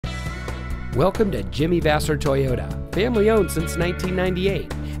Welcome to Jimmy Vasser Toyota, family owned since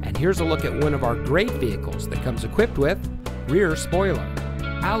 1998. And here's a look at one of our great vehicles that comes equipped with rear spoiler,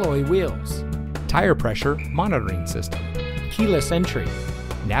 alloy wheels, tire pressure monitoring system, keyless entry,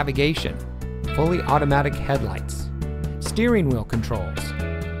 navigation, fully automatic headlights, steering wheel controls,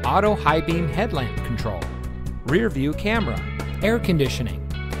 auto high beam headlamp control, rear view camera, air conditioning,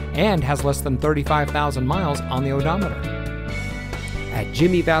 and has less than 35,000 miles on the odometer. At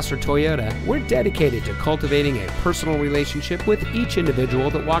Jimmy Vasser Toyota, we're dedicated to cultivating a personal relationship with each individual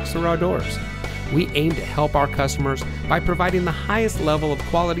that walks through our doors. We aim to help our customers by providing the highest level of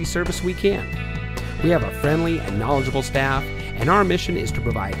quality service we can. We have a friendly and knowledgeable staff, and our mission is to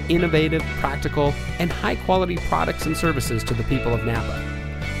provide innovative, practical, and high-quality products and services to the people of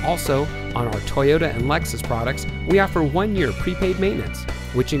Napa. Also, on our Toyota and Lexus products, we offer 1-year prepaid maintenance,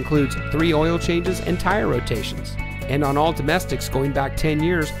 which includes 3 oil changes and tire rotations. And on all domestics going back 10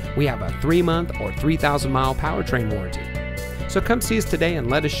 years, we have a 3-month or 3,000-mile powertrain warranty. So come see us today and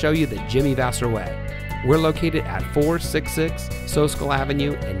let us show you the Jimmy Vasser way. We're located at 466 Soscol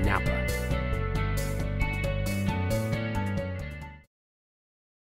Avenue in Napa.